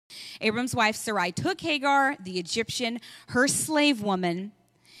Abram's wife Sarai took Hagar, the Egyptian, her slave woman,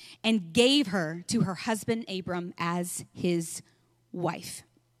 and gave her to her husband Abram as his wife.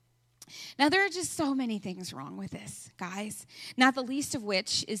 Now, there are just so many things wrong with this, guys. Not the least of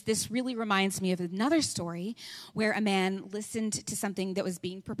which is this really reminds me of another story where a man listened to something that was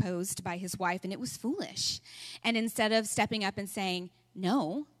being proposed by his wife, and it was foolish. And instead of stepping up and saying,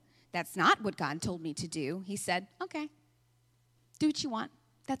 no, that's not what God told me to do, he said, okay, do what you want.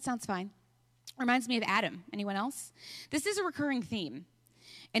 That sounds fine. Reminds me of Adam. Anyone else? This is a recurring theme,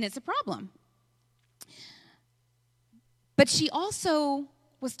 and it's a problem. But she also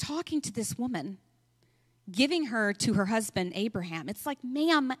was talking to this woman, giving her to her husband, Abraham. It's like,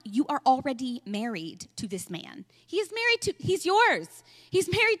 ma'am, you are already married to this man. He's yours.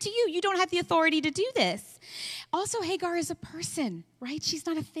 He's married to you. You don't have the authority to do this. Also, Hagar is a person, right? She's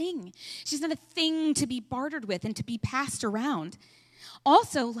not a thing. She's not a thing to be bartered with and to be passed around.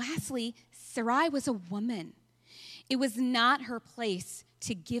 Also, lastly, Sarai was a woman. It was not her place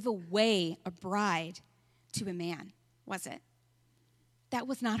to give away a bride to a man, was it? That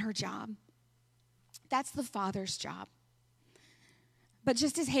was not her job. That's the father's job. But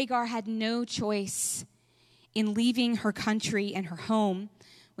just as Hagar had no choice in leaving her country and her home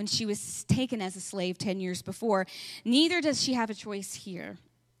when she was taken as a slave 10 years before, neither does she have a choice here.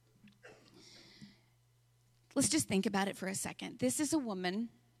 Let's just think about it for a second. This is a woman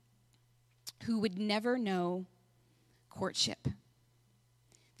who would never know courtship.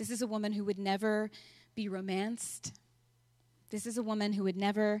 This is a woman who would never be romanced. This is a woman who would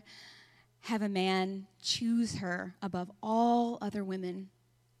never have a man choose her above all other women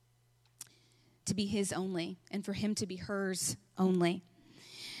to be his only and for him to be hers only.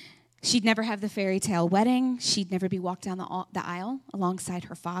 She'd never have the fairy tale wedding. She'd never be walked down the aisle alongside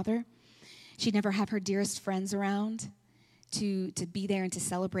her father. She'd never have her dearest friends around to be there and to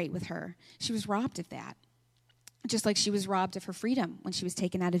celebrate with her. She was robbed of that, just like she was robbed of her freedom when she was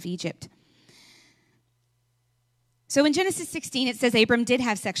taken out of Egypt. So in Genesis 16, it says Abram did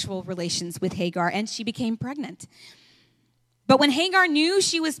have sexual relations with Hagar, and she became pregnant. But when Hagar knew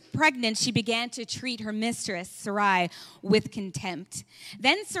she was pregnant, she began to treat her mistress, Sarai, with contempt.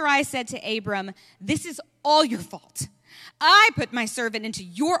 Then Sarai said to Abram, "This is all your fault. I put my servant into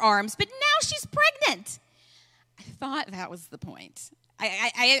your arms, but now she's pregnant." I thought that was the point.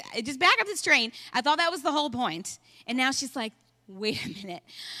 I just back up this train. I thought that was the whole point. And now she's like, wait a minute.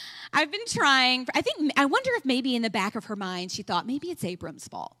 I've been trying. I wonder if maybe in the back of her mind she thought maybe it's Abram's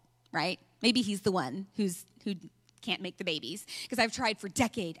fault, right? Maybe he's the one who can't make the babies because I've tried for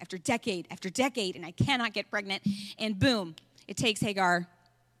decade after decade after decade and I cannot get pregnant. And boom, it takes Hagar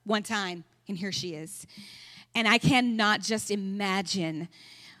one time and here she is. And I cannot just imagine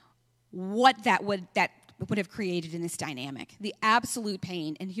what that would have created in this dynamic. The absolute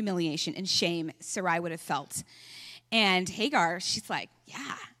pain and humiliation and shame Sarai would have felt. And Hagar, she's like,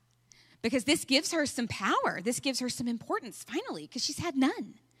 yeah. Because this gives her some power. This gives her some importance, finally, because she's had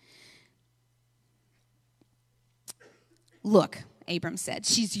none. Look, Abram said,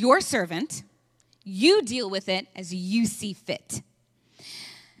 she's your servant. You deal with it as you see fit.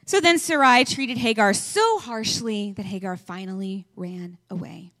 So then Sarai treated Hagar so harshly that Hagar finally ran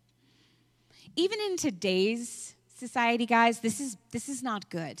away. Even in today's society, guys, this is not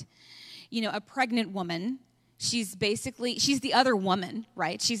good. You know, a pregnant woman, she's the other woman,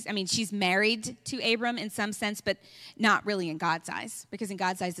 right? She's married to Abram in some sense, but not really in God's eyes, because in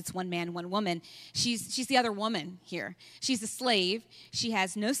God's eyes, it's one man, one woman. She's the other woman here. She's a slave. She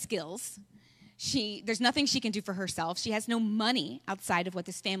has no skills. There's nothing she can do for herself. She has no money outside of what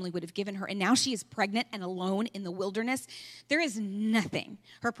this family would have given her, and now she is pregnant and alone in the wilderness. There is nothing.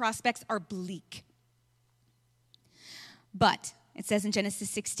 Her prospects are bleak. But it says in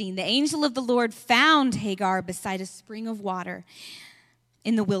Genesis 16, the angel of the Lord found Hagar beside a spring of water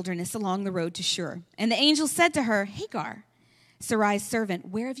in the wilderness along the road to Shur. And the angel said to her, Hagar, Sarai's servant,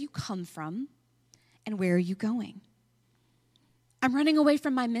 where have you come from and where are you going? I'm running away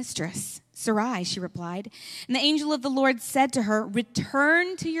from my mistress, Sarai, she replied. And the angel of the Lord said to her,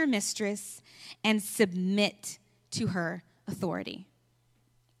 return to your mistress and submit to her authority.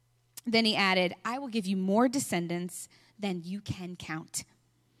 Then he added, I will give you more descendants than you can count.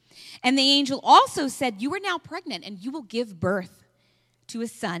 And the angel also said, you are now pregnant, and you will give birth to a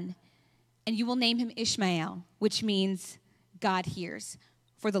son, and you will name him Ishmael, which means God hears,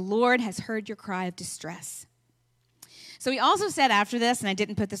 for the Lord has heard your cry of distress. So he also said after this, and I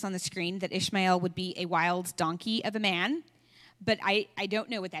didn't put this on the screen, that Ishmael would be a wild donkey of a man, but I don't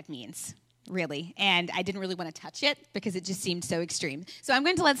know what that means. really, and I didn't really want to touch it because it just seemed so extreme. So I'm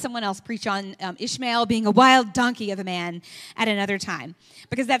going to let someone else preach on Ishmael being a wild donkey of a man at another time,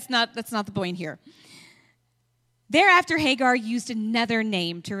 because that's not the point here. Thereafter, Hagar used another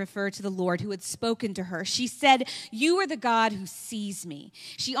name to refer to the Lord who had spoken to her. She said, "You are the God who sees me."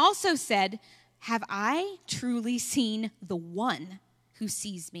 She also said, "Have I truly seen the one who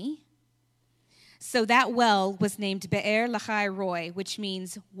sees me?" So that well was named Be'er Lahai Roi, which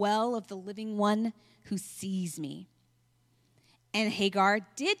means well of the living one who sees me. And Hagar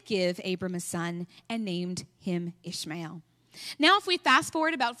did give Abram a son and named him Ishmael. Now, if we fast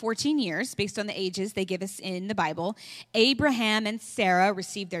forward about 14 years, based on the ages they give us in the Bible, Abraham and Sarah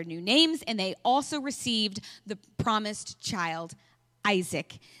received their new names, and they also received the promised child,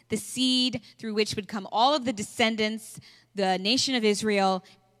 Isaac, the seed through which would come all of the descendants, the nation of Israel,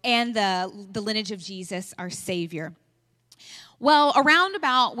 and the lineage of Jesus, our Savior. Well, around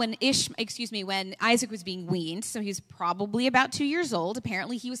about when Isaac was being weaned, so he was probably about 2 years old,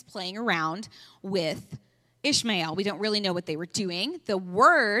 apparently he was playing around with Ishmael. We don't really know what they were doing. The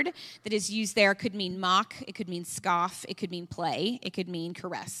word that is used there could mean mock, it could mean scoff, it could mean play, it could mean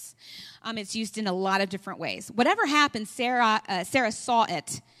caress. It's used in a lot of different ways. Whatever happened, Sarah saw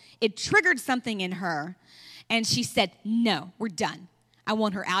it. It triggered something in her, and she said, "No, we're done. I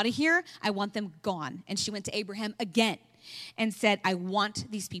want her out of here. I want them gone." And she went to Abraham again and said, "I want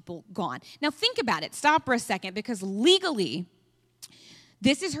these people gone." Now think about it. Stop for a second, because legally,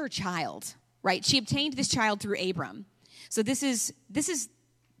 this is her child, right? She obtained this child through Abram. So this is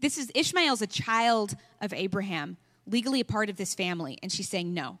Ishmael's a child of Abraham, legally a part of this family, and she's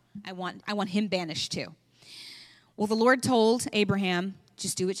saying, "No, I want him banished too." Well, the Lord told Abraham,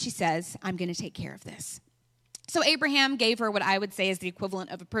 "Just do what she says. I'm going to take care of this." So Abraham gave her what I would say is the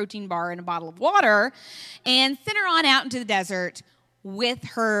equivalent of a protein bar and a bottle of water and sent her on out into the desert with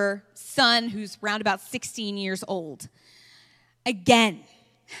her son, who's around about 16 years old. Again,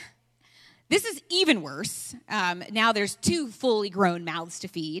 this is even worse. Now there's 2 fully grown mouths to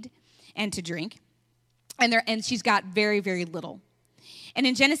feed and to drink, and she's got very, very little. And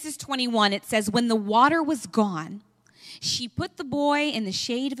in Genesis 21, it says, "When the water was gone, she put the boy in the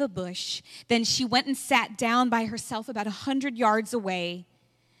shade of a bush. Then she went and sat down by herself about 100 yards away.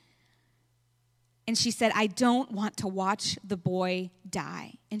 And she said, 'I don't want to watch the boy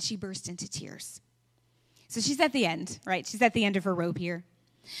die.' And she burst into tears." So she's at the end, right? She's at the end of her rope here.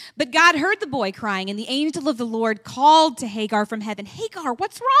 But God heard the boy crying, and the angel of the Lord called to Hagar from heaven, "Hagar,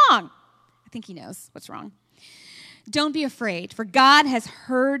 what's wrong?" I think he knows what's wrong. "Don't be afraid, for God has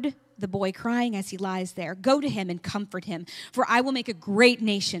heard the boy crying as he lies there. Go to him and comfort him, for I will make a great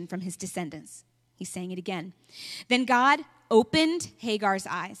nation from his descendants." He's saying it again. Then God opened Hagar's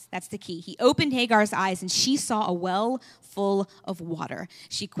eyes. That's the key. He opened Hagar's eyes, and she saw a well full of water.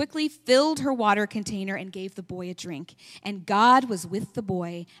 She quickly filled her water container and gave the boy a drink. And God was with the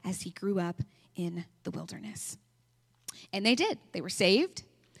boy as he grew up in the wilderness. And they did. They were saved.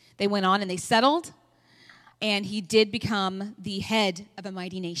 They went on and they settled. And he did become the head of a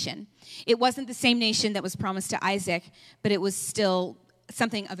mighty nation. It wasn't the same nation that was promised to Isaac, but it was still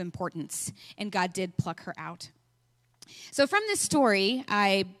something of importance. And God did pluck her out. So from this story,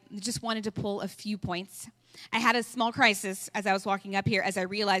 I just wanted to pull a few points. I had a small crisis as I was walking up here, as I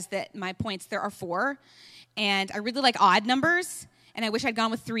realized that my points, there are 4. And I really like odd numbers, and I wish I'd gone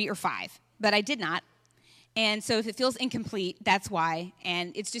with 3 or 5, but I did not. And so if it feels incomplete, that's why.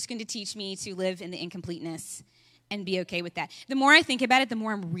 And it's just going to teach me to live in the incompleteness and be okay with that. The more I think about it, the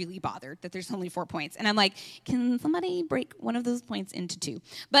more I'm really bothered that there's only 4 points. And I'm like, can somebody break one of those points into 2?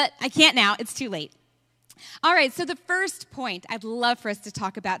 But I can't now. It's too late. All right, so the first point I'd love for us to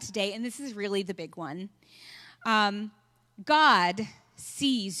talk about today, and this is really the big one. God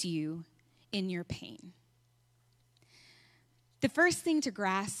sees you in your pain. The first thing to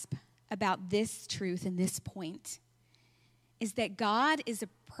grasp about this truth and this point is that God is a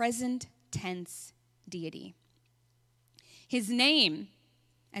present tense deity. His name,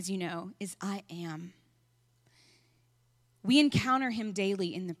 as you know, is I Am. We encounter him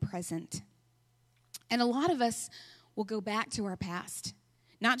daily in the present. And a lot of us will go back to our past,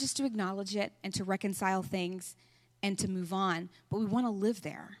 not just to acknowledge it and to reconcile things and to move on, but we want to live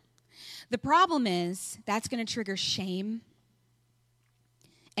there. The problem is that's going to trigger shame,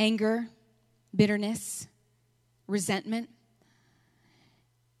 anger, bitterness, resentment.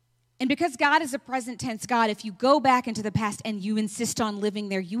 And because God is a present tense God, if you go back into the past and you insist on living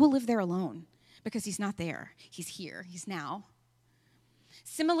there, you will live there alone because he's not there. He's here. He's now.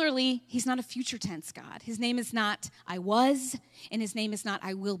 Similarly, he's not a future tense God. His name is not I was, and his name is not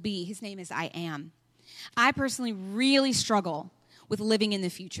I will be. His name is I am. I personally really struggle with living in the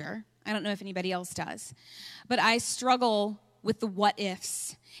future I don't know if anybody else does. But I struggle with the what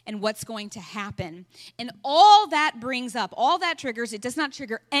ifs and what's going to happen. And all that brings up, all that triggers, it does not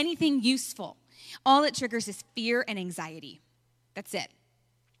trigger anything useful. All it triggers is fear and anxiety. That's it.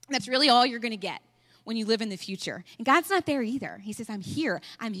 That's really all you're going to get when you live in the future. And God's not there either. He says, I'm here.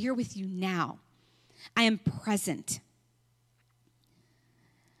 I'm here with you now. I am present.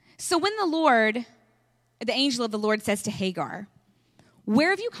 So when the angel of the Lord says to Hagar, where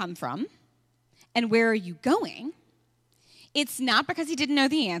have you come from and where are you going? It's not because he didn't know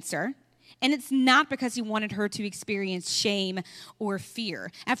the answer, and it's not because he wanted her to experience shame or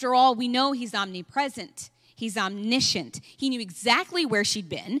fear. After all, we know he's omnipresent. He's omniscient. He knew exactly where she'd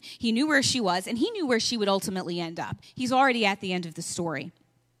been. He knew where she was, and he knew where she would ultimately end up. He's already at the end of the story.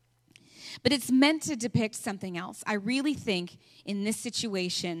 But it's meant to depict something else. I really think in this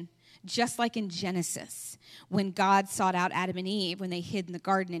situation, just like in Genesis, when God sought out Adam and Eve when they hid in the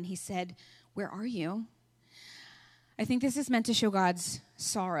garden and he said, where are you? I think this is meant to show God's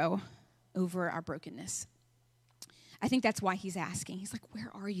sorrow over our brokenness. I think that's why he's asking. He's like,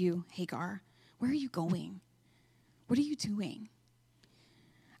 where are you, Hagar? Where are you going? What are you doing?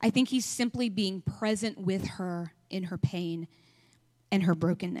 I think he's simply being present with her in her pain and her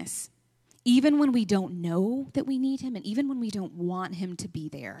brokenness. Even when we don't know that we need him and even when we don't want him to be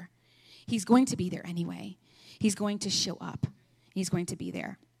there, he's going to be there anyway. He's going to show up. He's going to be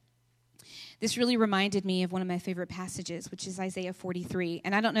there. This really reminded me of one of my favorite passages, which is Isaiah 43.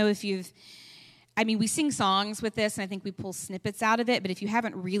 And I don't know if we sing songs with this, and I think we pull snippets out of it, but if you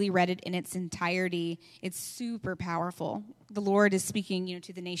haven't really read it in its entirety, it's super powerful. The Lord is speaking,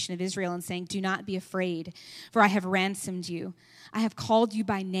 to the nation of Israel and saying, do not be afraid, for I have ransomed you. I have called you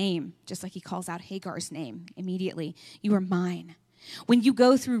by name, just like he calls out Hagar's name immediately. You are mine. When you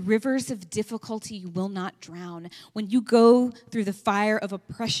go through rivers of difficulty, you will not drown. When you go through the fire of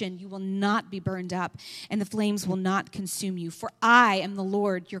oppression, you will not be burned up, and the flames will not consume you. For I am the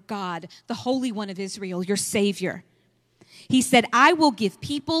Lord, your God, the Holy One of Israel, your Savior. He said, I will give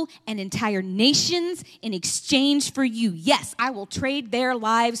people and entire nations in exchange for you. Yes, I will trade their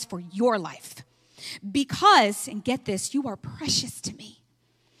lives for your life. Because, and get this, you are precious to me.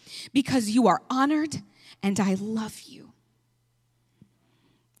 Because you are honored, and I love you.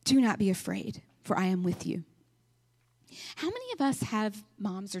 Do not be afraid, for I am with you. How many of us have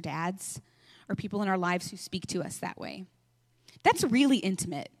moms or dads or people in our lives who speak to us that way? That's really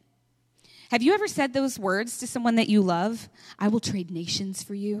intimate. Have you ever said those words to someone that you love? I will trade nations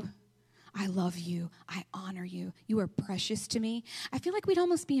for you. I love you. I honor you. You are precious to me. I feel like we'd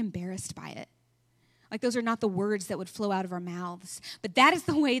almost be embarrassed by it. Like those are not the words that would flow out of our mouths. But that is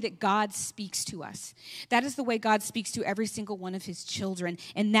the way that God speaks to us. That is the way God speaks to every single one of his children.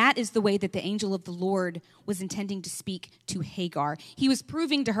 And that is the way that the angel of the Lord was intending to speak to Hagar. He was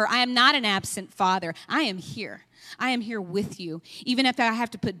proving to her, I am not an absent father. I am here. I am here with you. Even if I have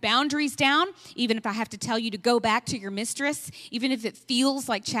to put boundaries down, even if I have to tell you to go back to your mistress, even if it feels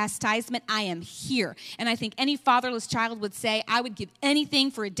like chastisement, I am here. And I think any fatherless child would say, I would give anything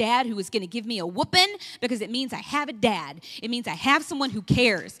for a dad who is going to give me a whooping because it means I have a dad. It means I have someone who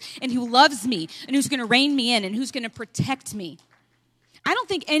cares and who loves me and who's going to rein me in and who's going to protect me. I don't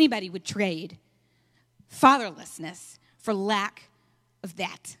think anybody would trade fatherlessness for lack of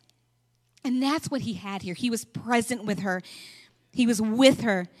that. And that's what he had here. He was present with her. He was with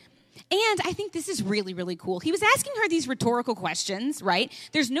her. And I think this is really, really cool. He was asking her these rhetorical questions, right?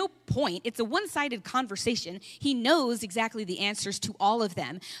 There's no point. It's a one-sided conversation. He knows exactly the answers to all of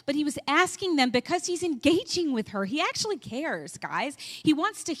them. But he was asking them because he's engaging with her. He actually cares, guys. He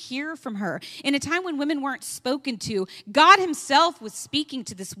wants to hear from her. In a time when women weren't spoken to, God himself was speaking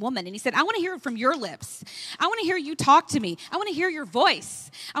to this woman. And he said, I want to hear it from your lips. I want to hear you talk to me. I want to hear your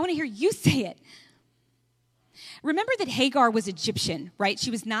voice. I want to hear you say it. Remember that Hagar was Egyptian, right? She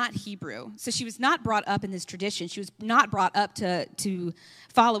was not Hebrew. So she was not brought up in this tradition. She was not brought up to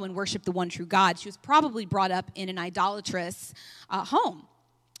follow and worship the one true God. She was probably brought up in an idolatrous home.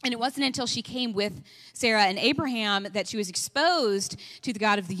 And it wasn't until she came with Sarah and Abraham that she was exposed to the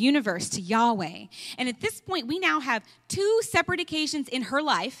God of the universe, to Yahweh. And at this point, we now have two separate occasions in her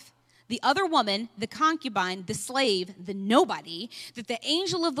life, the other woman, the concubine, the slave, the nobody, that the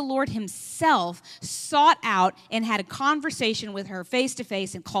angel of the Lord himself sought out and had a conversation with her face to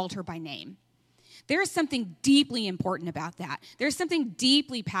face and called her by name. There is something deeply important about that. There's something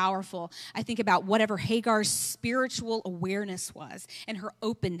deeply powerful, I think, about whatever Hagar's spiritual awareness was and her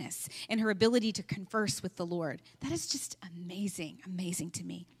openness and her ability to converse with the Lord. That is just amazing, amazing to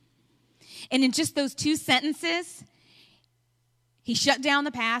me. And in just those two sentences, he shut down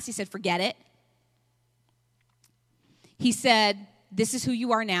the past. He said, forget it. He said, this is who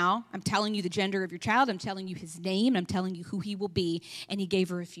you are now. I'm telling you the gender of your child. I'm telling you his name. I'm telling you who he will be. And he gave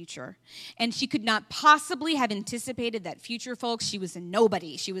her a future. And she could not possibly have anticipated that future, folks. She was a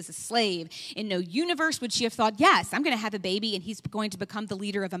nobody. She was a slave. In no universe would she have thought, yes, I'm going to have a baby and he's going to become the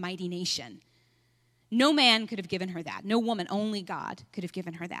leader of a mighty nation. No man could have given her that. No woman, only God could have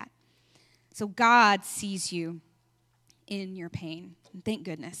given her that. So God sees you in your pain. And thank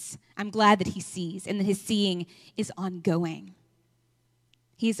goodness. I'm glad that he sees and that his seeing is ongoing.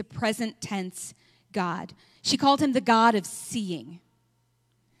 He is a present tense God. She called him the God of seeing.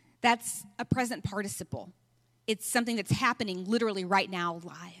 That's a present participle. It's something that's happening literally right now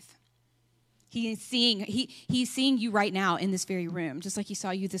live. He's seeing you right now in this very room, just like he saw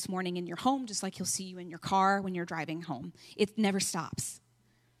you this morning in your home, just like he'll see you in your car when you're driving home. It never stops.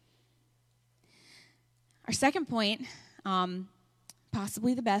 Our second point,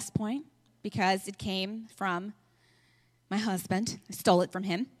 possibly the best point, because it came from my husband. I stole it from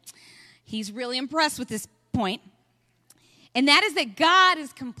him. He's really impressed with this point. And that is that God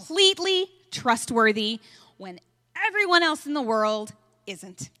is completely trustworthy when everyone else in the world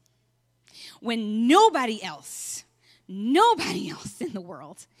isn't. When nobody else in the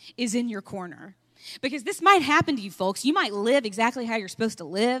world is in your corner. Because this might happen to you, folks. You might live exactly how you're supposed to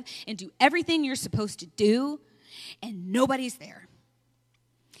live and do everything you're supposed to do, and nobody's there.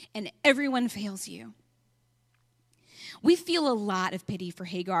 And everyone fails you. We feel a lot of pity for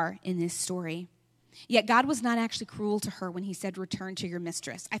Hagar in this story. Yet God was not actually cruel to her when he said, return to your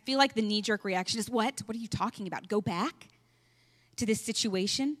mistress. I feel like the knee-jerk reaction is, what? What are you talking about? Go back to this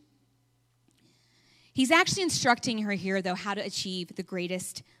situation? He's actually instructing her here, though, how to achieve the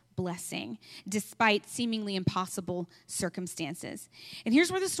greatest blessing, despite seemingly impossible circumstances. And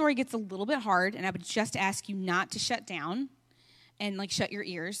here's where the story gets a little bit hard, and I would just ask you not to shut down and shut your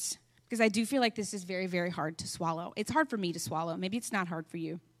ears, because I do feel like this is very, very hard to swallow. It's hard for me to swallow. Maybe it's not hard for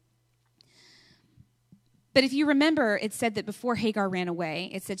you. But if you remember, it said that before Hagar ran away,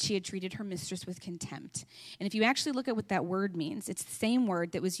 it said she had treated her mistress with contempt. And if you actually look at what that word means, it's the same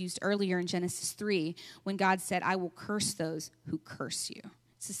word that was used earlier in Genesis 3 when God said, I will curse those who curse you.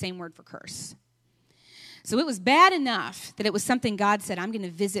 It's the same word for curse. So it was bad enough that it was something God said, I'm going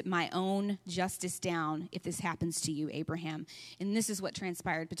to visit my own justice down if this happens to you, Abraham. And this is what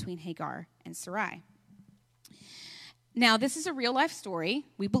transpired between Hagar and Sarai. Now, this is a real-life story.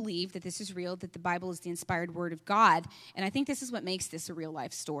 We believe that this is real, that the Bible is the inspired word of God. And I think this is what makes this a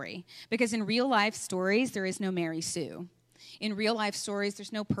real-life story. Because in real-life stories, there is no Mary Sue. In real-life stories,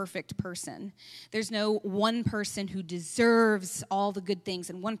 there's no perfect person. There's no one person who deserves all the good things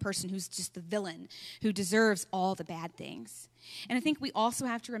and one person who's just the villain who deserves all the bad things. And I think we also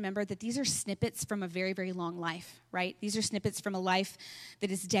have to remember that these are snippets from a very, very long life, right? These are snippets from a life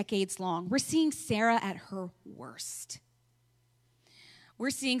that is decades long. We're seeing Sarah at her worst. We're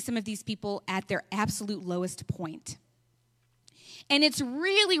seeing some of these people at their absolute lowest point. And it's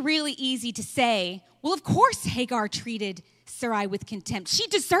really, really easy to say, well, of course Hagar treated Sarai with contempt. She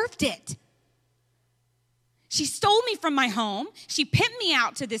deserved it. She stole me from my home. She pimped me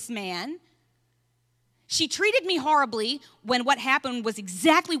out to this man. She treated me horribly when what happened was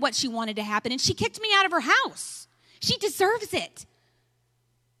exactly what she wanted to happen, and she kicked me out of her house. She deserves it.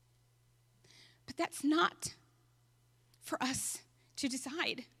 But that's not for us to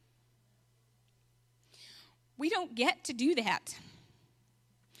decide. We don't get to do that.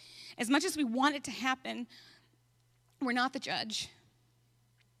 As much as we want it to happen, we're not the judge.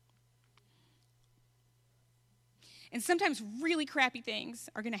 And sometimes really crappy things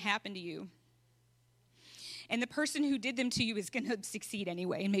are going to happen to you. And the person who did them to you is going to succeed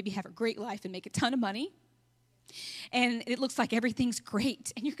anyway and maybe have a great life and make a ton of money. And it looks like everything's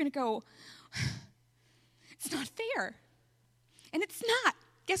great. And you're going to go, it's not fair. And it's not.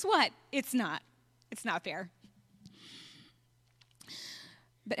 Guess what? It's not. It's not fair.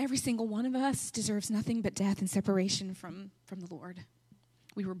 But every single one of us deserves nothing but death and separation from the Lord.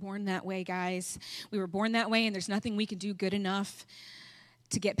 We were born that way, guys. We were born that way, and there's nothing we can do good enough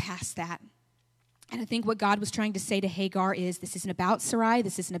to get past that. And I think what God was trying to say to Hagar is, this isn't about Sarai,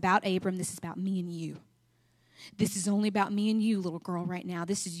 this isn't about Abram, this is about me and you. This is only about me and you, little girl, right now.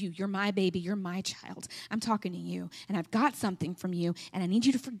 This is you. You're my baby. You're my child. I'm talking to you, and I've got something from you, and I need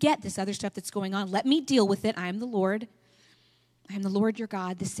you to forget this other stuff that's going on. Let me deal with it. I am the Lord. I am the Lord your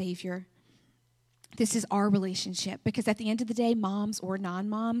God, the Savior. This is our relationship, because at the end of the day, moms or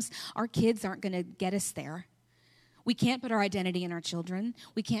non-moms, our kids aren't going to get us there. We can't put our identity in our children.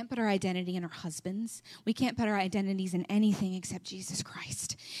 We can't put our identity in our husbands. We can't put our identities in anything except Jesus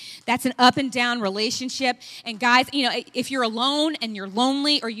Christ. That's an up and down relationship. And guys, if you're alone and you're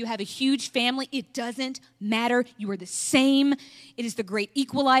lonely or you have a huge family, it doesn't matter. You are the same. It is the great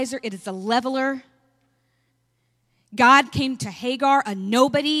equalizer. It is the leveler. God came to Hagar, a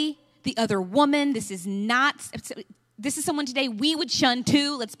nobody, the other woman. This is someone today we would shun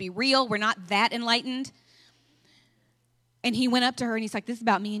too. Let's be real. We're not that enlightened. And he went up to her and he's like, this is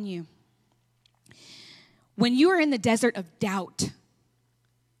about me and you. When you are in the desert of doubt,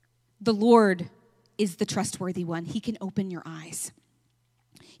 the Lord is the trustworthy one. He can open your eyes.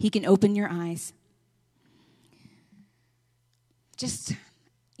 He can open your eyes. Just,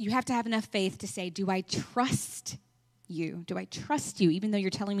 you have to have enough faith to say, do I trust you? Do I trust you, even though you're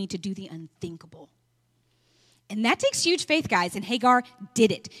telling me to do the unthinkable? And that takes huge faith, guys. And Hagar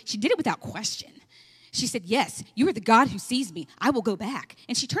did it. She did it without question. She said, yes, you are the God who sees me. I will go back.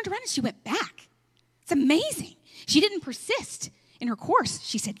 And she turned around and she went back. It's amazing. She didn't persist in her course.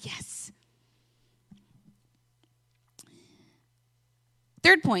 She said, yes.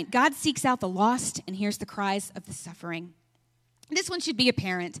 Third point, God seeks out the lost and hears the cries of the suffering. This one should be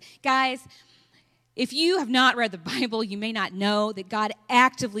apparent. Guys, if you have not read the Bible, you may not know that God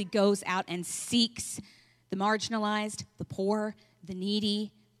actively goes out and seeks the marginalized, the poor, the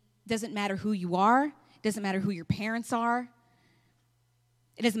needy. Doesn't matter who you are. Doesn't matter who your parents are.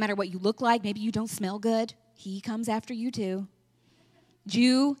 It doesn't matter what you look like. Maybe you don't smell good. He comes after you too.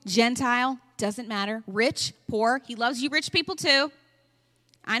 Jew, Gentile, doesn't matter. Rich, poor, he loves you rich people too.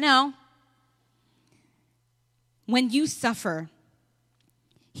 I know. When you suffer,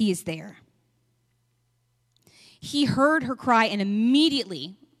 he is there. He heard her cry, and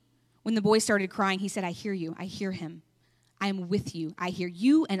immediately when the boy started crying, he said, I hear you. I hear him. I am with you. I hear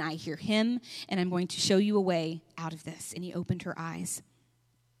you and I hear him, and I'm going to show you a way out of this. And he opened her eyes.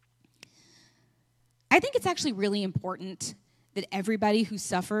 I think it's actually really important that everybody who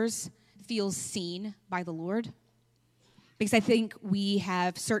suffers feels seen by the Lord, because I think we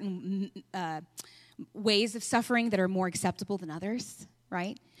have certain ways of suffering that are more acceptable than others,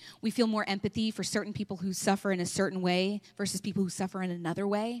 right? We feel more empathy for certain people who suffer in a certain way versus people who suffer in another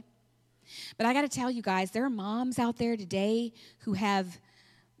way. But I got to tell you guys, there are moms out there today who have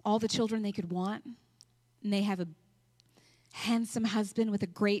all the children they could want, and they have a handsome husband with a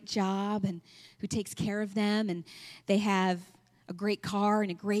great job and who takes care of them, and they have a great car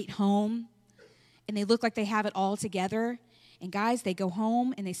and a great home, and they look like they have it all together. And guys, they go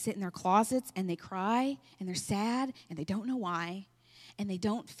home and they sit in their closets and they cry and they're sad and they don't know why, and they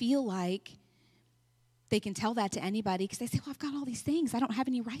don't feel like they can tell that to anybody because they say, well, I've got all these things. I don't have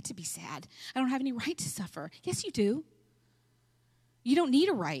any right to be sad. I don't have any right to suffer. Yes, you do. You don't need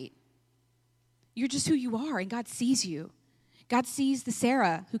a right. You're just who you are, and God sees you. God sees the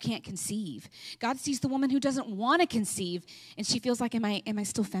Sarah who can't conceive. God sees the woman who doesn't want to conceive, and she feels like, am I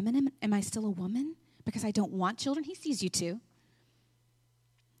still feminine? Am I still a woman because I don't want children? He sees you too.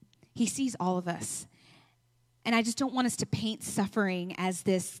 He sees all of us. And I just don't want us to paint suffering as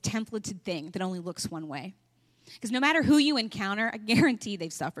this templated thing that only looks one way. Because no matter who you encounter, I guarantee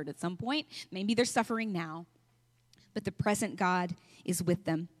they've suffered at some point. Maybe they're suffering now. But the present God is with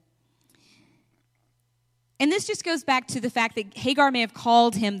them. And this just goes back to the fact that Hagar may have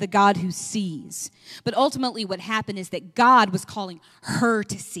called him the God who sees. But ultimately what happened is that God was calling her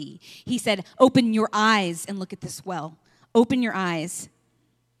to see. He said, open your eyes and look at this well. Open your eyes.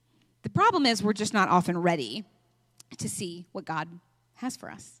 The problem is we're just not often ready to see what God has for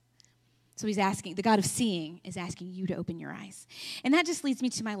us. So he's asking, the God of seeing is asking you to open your eyes. And that just leads me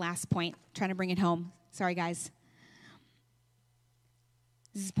to my last point, trying to bring it home. Sorry, guys.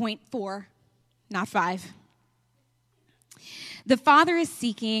 This is point 4, not 5. The father is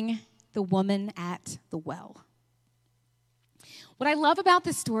seeking the woman at the well. What I love about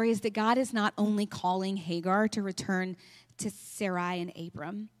this story is that God is not only calling Hagar to return to Sarai and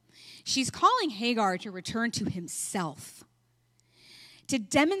Abram. She's calling Hagar to return to himself. To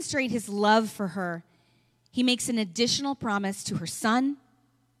demonstrate his love for her, he makes an additional promise to her son.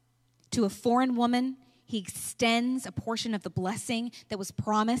 To a foreign woman, he extends a portion of the blessing that was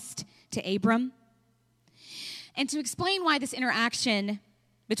promised to Abram. And to explain why this interaction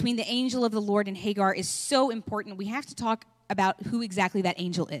between the angel of the Lord and Hagar is so important, we have to talk about who exactly that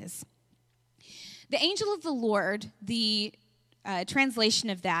angel is. The angel of the Lord, the translation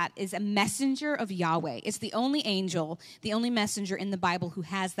of that is a messenger of Yahweh. It's the only angel, the only messenger in the Bible who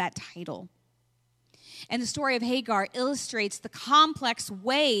has that title. And the story of Hagar illustrates the complex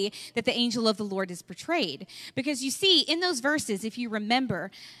way that the angel of the Lord is portrayed. Because you see, in those verses, if you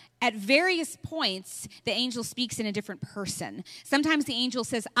remember, at various points, the angel speaks in a different person. Sometimes the angel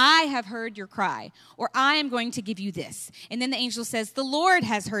says, I have heard your cry, or I am going to give you this. And then the angel says, the Lord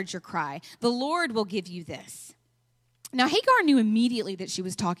has heard your cry. The Lord will give you this. Now, Hagar knew immediately that she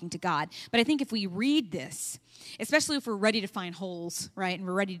was talking to God. But I think if we read this, especially if we're ready to find holes, right, and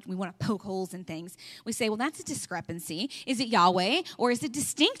we want to poke holes in things, we say, well, that's a discrepancy. Is it Yahweh, or is it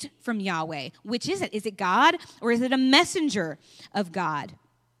distinct from Yahweh? Which is it? Is it God, or is it a messenger of God?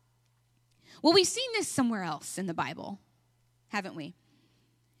 Well, we've seen this somewhere else in the Bible, haven't we?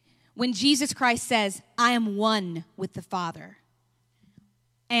 When Jesus Christ says, I am one with the Father,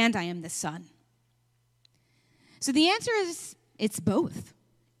 and I am the Son. So the answer is, it's both.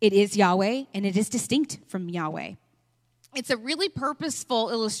 It is Yahweh, and it is distinct from Yahweh. It's a really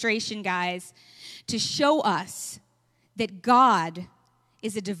purposeful illustration, guys, to show us that God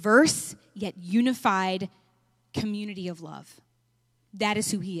is a diverse yet unified community of love. That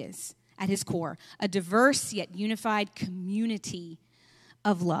is who he is. At his core, a diverse yet unified community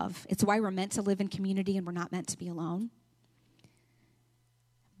of love. It's why we're meant to live in community and we're not meant to be alone.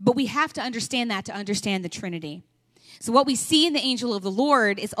 But we have to understand that to understand the Trinity. So what we see in the angel of the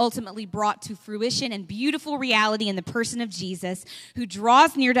Lord is ultimately brought to fruition and beautiful reality in the person of Jesus, who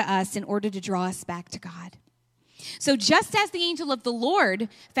draws near to us in order to draw us back to God. So just as the angel of the Lord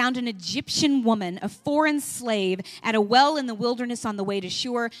found an Egyptian woman, a foreign slave, at a well in the wilderness on the way to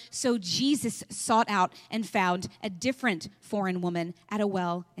Shur, so Jesus sought out and found a different foreign woman at a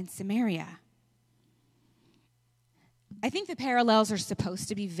well in Samaria. I think the parallels are supposed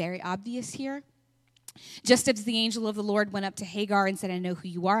to be very obvious here. Just as the angel of the Lord went up to Hagar and said, I know who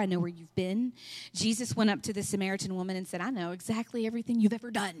you are, I know where you've been. Jesus went up to the Samaritan woman and said, I know exactly everything you've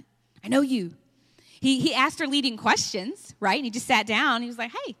ever done. I know you. He asked her leading questions, right? And he just sat down. He was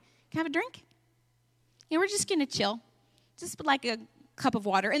like, hey, can I have a drink? Yeah, we're just going to chill. Just like a cup of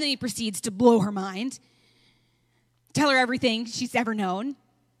water. And then he proceeds to blow her mind. Tell her everything she's ever known.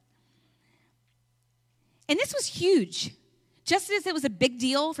 And this was huge. Just as it was a big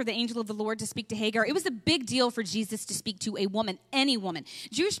deal for the angel of the Lord to speak to Hagar, it was a big deal for Jesus to speak to a woman, any woman.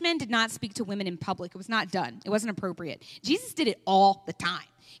 Jewish men did not speak to women in public. It was not done. It wasn't appropriate. Jesus did it all the time.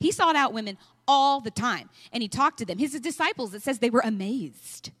 He sought out women all the time, and he talked to them. His disciples, it says they were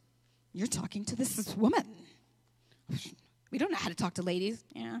amazed. You're talking to this woman. We don't know how to talk to ladies.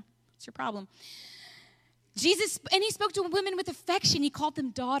 Yeah, it's your problem. Jesus, and he spoke to women with affection. He called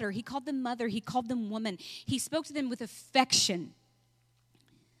them daughter. He called them mother. He called them woman. He spoke to them with affection.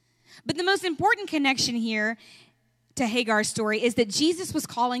 But the most important connection here to Hagar's story is that Jesus was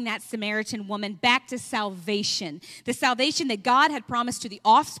calling that Samaritan woman back to salvation. The salvation that God had promised to the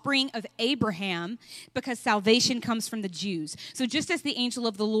offspring of Abraham, because salvation comes from the Jews. So just as the angel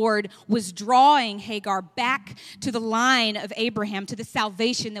of the Lord was drawing Hagar back to the line of Abraham, to the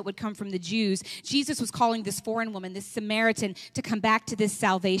salvation that would come from the Jews, Jesus was calling this foreign woman, this Samaritan, to come back to this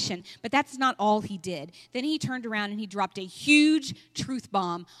salvation. But that's not all he did. Then he turned around and he dropped a huge truth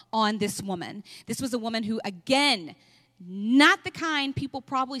bomb on this woman. This was a woman who, again, not the kind people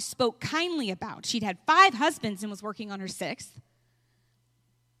probably spoke kindly about. She'd had 5 husbands and was working on her 6th.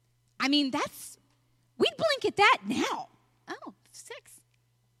 I mean, we'd blink at that now. Oh, 6.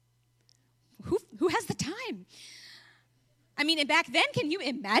 Who has the time? I mean, and back then, can you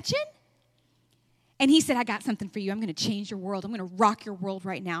imagine? And he said, I got something for you. I'm going to change your world. I'm going to rock your world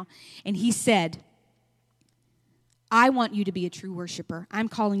right now. And he said, I want you to be a true worshiper. I'm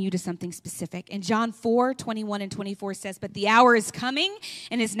calling you to something specific. And John 4:21 and 24 says, but the hour is coming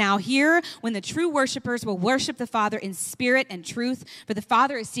and is now here when the true worshipers will worship the Father in spirit and truth, for the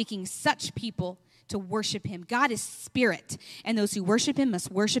Father is seeking such people to worship him. God is spirit, and those who worship him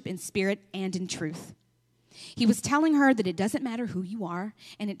must worship in spirit and in truth. He was telling her that it doesn't matter who you are,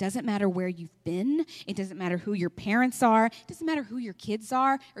 and it doesn't matter where you've been. It doesn't matter who your parents are. It doesn't matter who your kids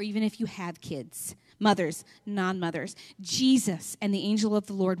are, or even if you have kids. Mothers, non-mothers. Jesus and the angel of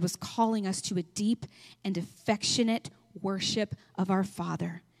the Lord was calling us to a deep and affectionate worship of our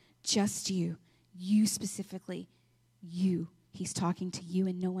Father. Just you. You specifically. You. He's talking to you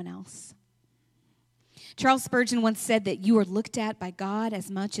and no one else. Charles Spurgeon once said that you are looked at by God as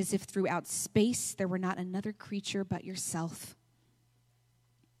much as if throughout space there were not another creature but yourself.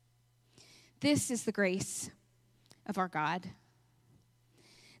 This is the grace of our God.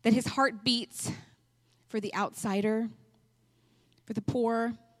 That his heart beats for the outsider, for the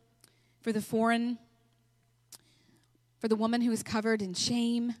poor, for the foreign, for the woman who is covered in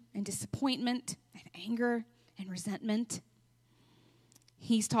shame and disappointment and anger and resentment.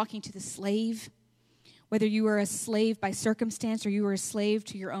 He's talking to the slave Whether you are a slave by circumstance or you are a slave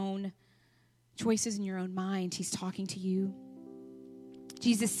to your own choices in your own mind, he's talking to you.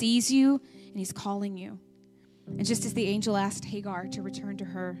 Jesus sees you and he's calling you. And just as the angel asked Hagar to return to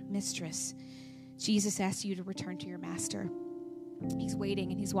her mistress, Jesus asks you to return to your master. He's waiting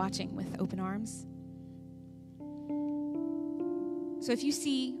and he's watching with open arms. So if you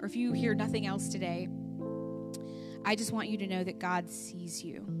see or if you hear nothing else today, I just want you to know that God sees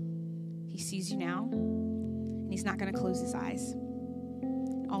you. He sees you now, and he's not going to close his eyes.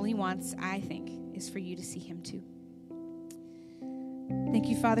 All he wants, I think, is for you to see him too. Thank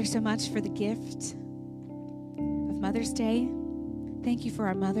you, Father, so much for the gift of Mother's Day. Thank you for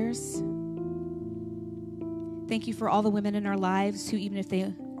our mothers. Thank you for all the women in our lives who, even if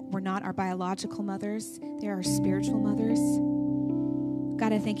they were not our biological mothers, they are our spiritual mothers.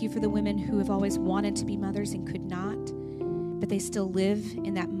 God, I thank you for the women who have always wanted to be mothers and could not, but they still live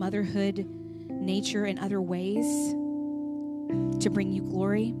in that motherhood nature in other ways to bring you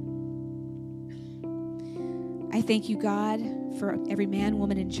glory. I thank you, God, for every man,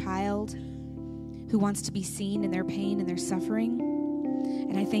 woman, and child who wants to be seen in their pain and their suffering.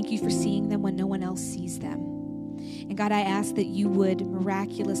 And I thank you for seeing them when no one else sees them. And God, I ask that you would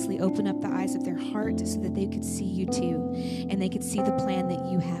miraculously open up the eyes of their heart so that they could see you too, and they could see the plan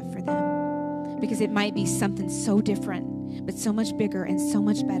that you have for them. Because it might be something so different, but so much bigger and so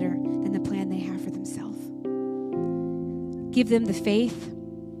much better than the plan they have for themselves. Give them the faith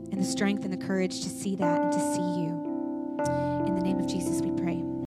and the strength and the courage to see that and to see you. In the name of Jesus,